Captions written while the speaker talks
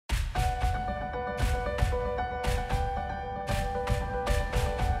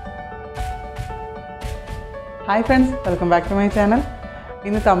Hi friends, welcome back to my channel.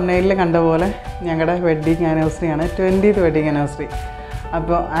 In the thumbnail, we will see our wedding anniversary, 20th wedding anniversary.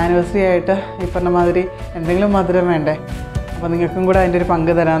 So, anniversary is എന്തെങ്കിലും മധുരം വേണ്ടേ? അപ്പോൾ നിങ്ങൾക്കും കൂടെ അതിന്റെ ഒരു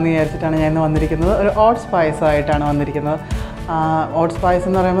പങ്ക് തരാമെന്ന് വിചാരിച്ചിട്ടാണ് ഞാൻ ഇന്ന് വന്നിരിക്കുന്നത്. ഒരു ഓട്സ് പായസമായിട്ടാണ് വന്നിരിക്കുന്നത്. ഓട്സ് പായസം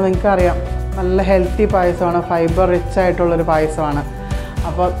എന്ന് പറയുമ്പോൾ നിങ്ങൾക്ക് അറിയാം, നല്ല ഹെൽത്തി പായസമാണ്, ഫൈബർ റിച്ച് ആയിട്ടുള്ള ഒരു പായസമാണ്.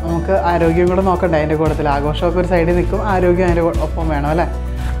 അപ്പോൾ നമുക്ക് ആരോഗ്യം കൂടെ നോക്കണ്ടേ അതിന്റെ കൂട്ടത്തിൽ. ആഘോഷമൊക്കെ ഒരു സൈഡിൽ നിൽക്കും, ആരോഗ്യം അതിന്റെ ഒപ്പം വേണം അല്ലേ?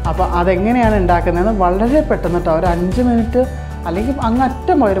 അപ്പോൾ അതെങ്ങനെയാണ് ഉണ്ടാക്കുന്നതെന്ന് വളരെ പെട്ടെന്ന് ട്ടോ, ഒരു 5 മിനിറ്റ് അല്ലെങ്കിൽ അങ്ങ്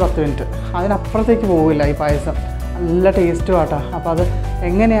അറ്റം പോയ ഒരു 10 മിനിറ്റ്, അതിനപ്പുറത്തേക്ക് പോവില്ല ഈ പായസം. നല്ല ടേസ്റ്റും ആട്ടോ. അപ്പോൾ അത്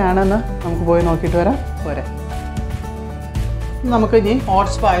എങ്ങനെയാണെന്ന് നമുക്ക് പോയി നോക്കിയിട്ട് വരാം. പോരെ, നമുക്ക് ഇനി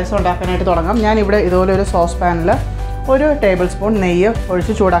ഓട്സ് പായസം ഉണ്ടാക്കാനായിട്ട് തുടങ്ങാം. ഞാനിവിടെ ഇതുപോലെ ഒരു സോസ് പാനിൽ 1 ടേബിൾ സ്പൂൺ നെയ്യ്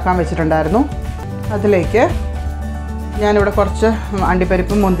ഒഴിച്ച് ചൂടാക്കാൻ വെച്ചിട്ടുണ്ടായിരുന്നു. അതിലേക്ക് ഞാനിവിടെ കുറച്ച്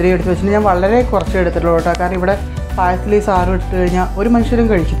അണ്ടിപ്പരിപ്പും മുന്തിരിയും എടുത്ത് വെച്ചിട്ട് ഞാൻ വളരെ കുറച്ച് എടുത്തിട്ടുള്ളൂ കേട്ടോ. കാരണം ഇവിടെ പായസത്തിൽ ഈ സാധനം ഇട്ട് കഴിഞ്ഞാൽ ഒരു മനുഷ്യരും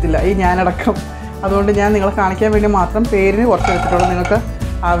കഴിക്കത്തില്ല, ഈ ഞാനടക്കം. അതുകൊണ്ട് ഞാൻ നിങ്ങളെ കാണിക്കാൻ വേണ്ടി മാത്രം പേരിന് കുറച്ച് എടുത്തിട്ടുള്ളൂ. നിങ്ങൾക്ക്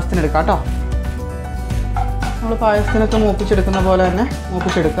ആവശ്യത്തിന് എടുക്കാം കേട്ടോ. നമ്മൾ പായസത്തിനൊക്കെ മൂപ്പിച്ചെടുക്കുന്ന പോലെ തന്നെ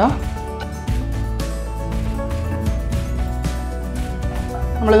മൂപ്പിച്ചെടുക്കുക.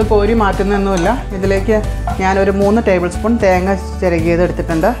 നമ്മളിത് കോരി മാറ്റുന്നൊന്നുമില്ല. ഇതിലേക്ക് ഞാനൊരു 3 ടേബിൾ സ്പൂൺ തേങ്ങ ചിരകിയത്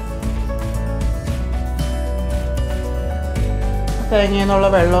എടുത്തിട്ടുണ്ട്. തേങ്ങയിൽ നിന്നുള്ള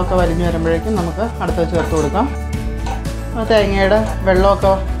വെള്ളമൊക്കെ വലിഞ്ഞ് വരുമ്പോഴേക്കും നമുക്ക് അടുത്ത് ചേർത്ത് കൊടുക്കാം. തേങ്ങയുടെ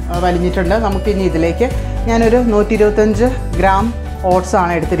വെള്ളമൊക്കെ വലിഞ്ഞിട്ടുണ്ട്. നമുക്കിനി ഇതിലേക്ക് ഞാനൊരു 125 ഗ്രാം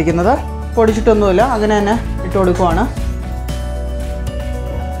ഓട്സാണ് എടുത്തിരിക്കുന്നത്. പൊടിച്ചിട്ടൊന്നുമില്ല, അങ്ങനെ തന്നെ ഇട്ട് കൊടുക്കുവാണ്.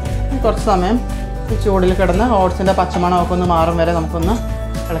 കുറച്ച് സമയം ഈ ചൂടിൽ കിടന്ന് ഓട്സിൻ്റെ പച്ചമണമൊക്കെ ഒന്ന് മാറും വരെ നമുക്കൊന്ന്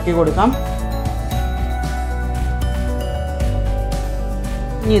ഇളക്കി കൊടുക്കാം.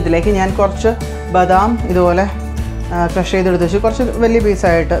 ഇനി ഇതിലേക്ക് ഞാൻ കുറച്ച് ബദാം ഇതുപോലെ ക്രഷ് ചെയ്തെടുത്ത് വെച്ച് കുറച്ച് വലിയ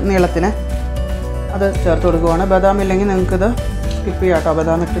പീസായിട്ട് നീളത്തിന് അത് ചേർത്ത് കൊടുക്കുവാണ്. ബദാം ഇല്ലെങ്കിൽ നിങ്ങൾക്കിത് സ്കിപ്പ് ചെയ്യാം കേട്ടോ.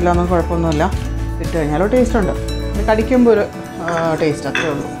 ബദാം ഇട്ടില്ല എന്നും കുഴപ്പമൊന്നുമില്ല, ഇട്ട് കഴിഞ്ഞാലും ടേസ്റ്റ് ഉണ്ട്. ഇത് കടിക്കുമ്പോൾ ഒരു ടേസ്റ്റ് അത്രേ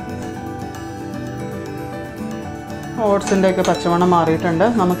ഉള്ളൂ. ഓട്സിൻ്റെയൊക്കെ പച്ചമണം മാറിയിട്ടുണ്ട്.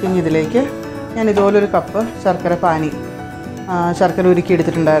 നമുക്കിനി ഇതിലേക്ക് ഞാൻ ഇതുപോലൊരു കപ്പ് ശർക്കര പാനി, ശർക്കര ഉരുക്കി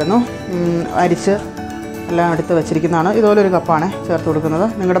എടുത്തിട്ടുണ്ടായിരുന്നു, അരിച്ച് എല്ലാം എടുത്ത് വെച്ചിരിക്കുന്നതാണ്. ഇതുപോലൊരു കപ്പാണ് ചേർത്ത് കൊടുക്കുന്നത്.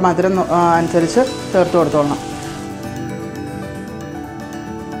 നിങ്ങളുടെ മധുരം അനുസരിച്ച് ചേർത്ത് കൊടുത്തോളണം.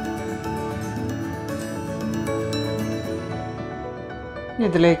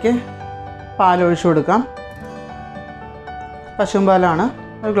 ഇതിലേക്ക് പാലൊഴിച്ച് കൊടുക്കാം. പശുമ്പാലാണ്,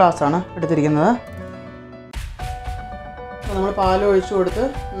 ഒരു ഗ്ലാസ്സാണ് എടുത്തിരിക്കുന്നത്. അപ്പോൾ നമ്മൾ പാലൊഴിച്ച് കൊടുത്ത്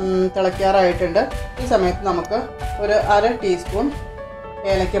തിളയ്ക്കാറായിട്ടുണ്ട്. ഈ സമയത്ത് നമുക്ക് ഒരു 1/2 ടീസ്പൂൺ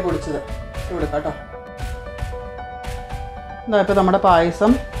ഏലക്ക പൊടിച്ചത് ഇട്ട് കൊടുക്കാം കേട്ടോ. ഇപ്പോൾ നമ്മുടെ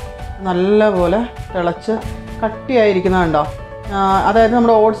പായസം നല്ലപോലെ തിളച്ച് കട്ടിയായിരിക്കുന്നതുണ്ടോ? അതായത്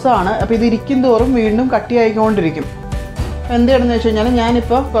നമ്മുടെ ഓട്സാണ്. അപ്പോൾ ഇത് ഇരിക്കും തോറും വീണ്ടും കട്ടിയായിക്കൊണ്ടിരിക്കും. എന്തിനാണെന്ന് വെച്ച് കഴിഞ്ഞാൽ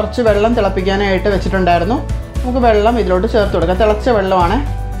ഞാനിപ്പോൾ കുറച്ച് വെള്ളം തിളപ്പിക്കാനായിട്ട് വെച്ചിട്ടുണ്ടായിരുന്നു. നമുക്ക് വെള്ളം ഇതിലോട്ട് ചേർത്ത് കൊടുക്കാം. തിളച്ച വെള്ളമാണ്.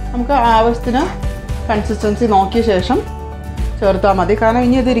 നമുക്ക് ആവശ്യത്തിന് കൺസിസ്റ്റൻസി നോക്കിയ ശേഷം ചേർത്താൽ മതി. കാരണം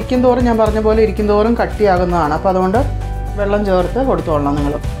ഇനി ഇത് ഇരിക്കും തോറും, ഞാൻ പറഞ്ഞ പോലെ ഇരിക്കും തോറും കട്ടിയാകുന്നതാണ്. അപ്പോൾ അതുകൊണ്ട് വെള്ളം ചേർത്ത് കൊടുത്തോളണം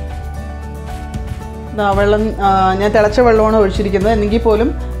നിങ്ങൾ. വെള്ളം ഞാൻ തിളച്ച വെള്ളമാണ് ഒഴിച്ചിരിക്കുന്നത്. എന്നെങ്കിൽ പോലും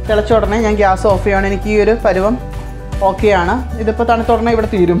തിളച്ച ഉടനെ ഞാൻ ഗ്യാസ് ഓഫ് ചെയ്യുകയാണ്. എനിക്ക് ഈ ഒരു പരുവം ഓക്കെയാണ്. ഇതിപ്പോൾ തണുത്തുടനെ ഇവിടെ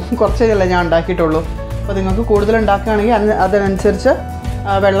തീരും. കുറച്ചല്ലേ ഞാൻ ഉണ്ടാക്കിയിട്ടുള്ളൂ. അപ്പോൾ നിങ്ങൾക്ക് കൂടുതൽ ഉണ്ടാക്കുകയാണെങ്കിൽ അതിനനുസരിച്ച്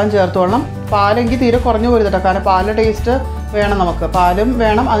വെള്ളം ചേർത്തോളണം. പാലെങ്കിൽ തീരെ കുറഞ്ഞു പോരുത് കേട്ടോ. കാരണം പാലിൻ്റെ ടേസ്റ്റ് വേണം നമുക്ക്. പാലും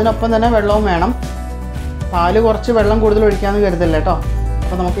വേണം, അതിനൊപ്പം തന്നെ വെള്ളവും വേണം. പാല് കുറച്ച് വെള്ളം കൂടുതൽ ഒഴിക്കാമെന്ന് കരുതല്ലേ കേട്ടോ.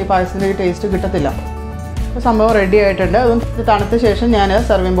 അപ്പോൾ നമുക്ക് ഈ പായസത്തിൻ്റെ ഈ ടേസ്റ്റ് കിട്ടത്തില്ല. അപ്പോൾ സംഭവം റെഡി ആയിട്ടുണ്ട്. ഇത് തണുത്ത ശേഷം ഞാൻ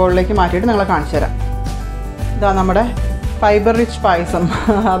സെർവിങ് ബൗളിലേക്ക് മാറ്റിയിട്ട് നിങ്ങളെ കാണിച്ചു തരാം. ഇതാ നമ്മുടെ ഫൈബർ റിച്ച് പായസം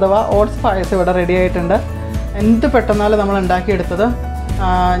അഥവാ ഓട്സ് പായസം ഇവിടെ റെഡി ആയിട്ടുണ്ട്. എന്ത് പെട്ടെന്നാലും നമ്മൾ ഉണ്ടാക്കിയെടുത്തത്.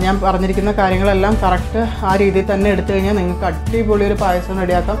 ഞാൻ പറഞ്ഞിരിക്കുന്ന കാര്യങ്ങളെല്ലാം കറക്റ്റ് ആ രീതിയിൽ തന്നെ എടുത്തു കഴിഞ്ഞാൽ നിങ്ങൾക്ക് അടിപൊളി ഒരു പായസം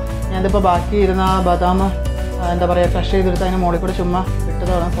റെഡിയാക്കാം. ഞാനിതിപ്പോൾ ബാക്കി ഇരുന്ന ബദാം എന്താ പറയുക ക്രഷ് ചെയ്തെടുത്ത് അതിന് മുകളിൽ കൂടെ ചുമ്മാ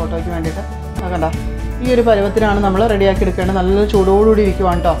ഇട്ടതാണ് ഫോട്ടോയ്ക്ക് വേണ്ടിയിട്ട്. കണ്ട ഈ ഒരു പരുവത്തിനാണ് നമ്മൾ റെഡിയാക്കി എടുക്കേണ്ടത്. നല്ല ചൂടോടുകൂടി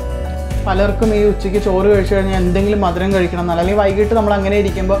ഇരിക്കുവാണ് കേട്ടോ. പലർക്കും ഈ ഉച്ചയ്ക്ക് ചോറ് കഴിച്ചു കഴിഞ്ഞാൽ എന്തെങ്കിലും മധുരം കഴിക്കണം എന്നല്ല, അല്ലെങ്കിൽ വൈകിട്ട് നമ്മൾ അങ്ങനെ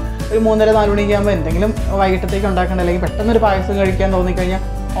ഇരിക്കുമ്പോൾ ഒരു 3:30-4 മണിക്ക് ആകുമ്പോൾ എന്തെങ്കിലും വൈകിട്ടത്തേക്ക് ഉണ്ടാക്കേണ്ട, അല്ലെങ്കിൽ പെട്ടെന്നൊരു പായസം കഴിക്കാൻ തോന്നിക്കഴിഞ്ഞാൽ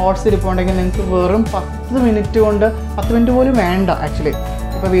ഓട്സ് ഇരിപ്പുണ്ടെങ്കിൽ നിങ്ങൾക്ക് വെറും 10 മിനിറ്റ് കൊണ്ട്, 10 മിനിറ്റ് പോലും വേണ്ട ആക്ച്വലി.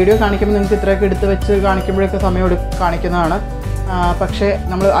 ഇപ്പോൾ വീഡിയോ കാണിക്കുമ്പോൾ നിങ്ങൾക്ക് ഇത്രയൊക്കെ എടുത്ത് വെച്ച് കാണിക്കുമ്പോഴൊക്കെ സമയം കാണിക്കുന്നതാണ്. പക്ഷേ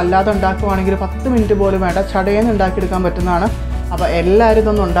നമ്മൾ അല്ലാതെ ഉണ്ടാക്കുവാണെങ്കിൽ 10 മിനിറ്റ് പോലും വേണ്ട, ചടയെന്ന് ഉണ്ടാക്കിയെടുക്കാൻ പറ്റുന്നതാണ്. അപ്പോൾ എല്ലാവരും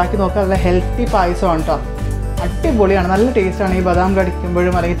ഇതൊന്നും ഉണ്ടാക്കി നോക്കുക. നല്ല ഹെൽത്തി പായസമാണ് കേട്ടോ. അടിപൊളിയാണ്, നല്ല ടേസ്റ്റാണ്. ഈ ബദാം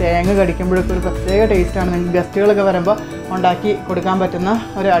കടിക്കുമ്പോഴും അല്ലെങ്കിൽ തേങ്ങ കടിക്കുമ്പോഴൊക്കെ ഒരു പ്രത്യേക ടേസ്റ്റാണ്. നിങ്ങൾക്ക് ഗസ്റ്റുകളൊക്കെ വരുമ്പോൾ ഉണ്ടാക്കി കൊടുക്കാൻ പറ്റുന്ന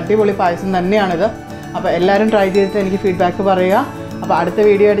ഒരു അടിപൊളി പായസം തന്നെയാണിത്. അപ്പോൾ എല്ലാവരും ട്രൈ ചെയ്തിട്ട് എനിക്ക് ഫീഡ്ബാക്ക് പറയുക. അപ്പോൾ അടുത്ത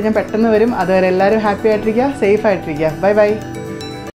വീഡിയോ ആയിട്ട് ഞാൻ പെട്ടെന്ന് വരും. അതുവരെ എല്ലാവരും ഹാപ്പി ആയിട്ടിരിക്കുക, സേഫ് ആയിട്ടിരിക്കുക. Bye bye.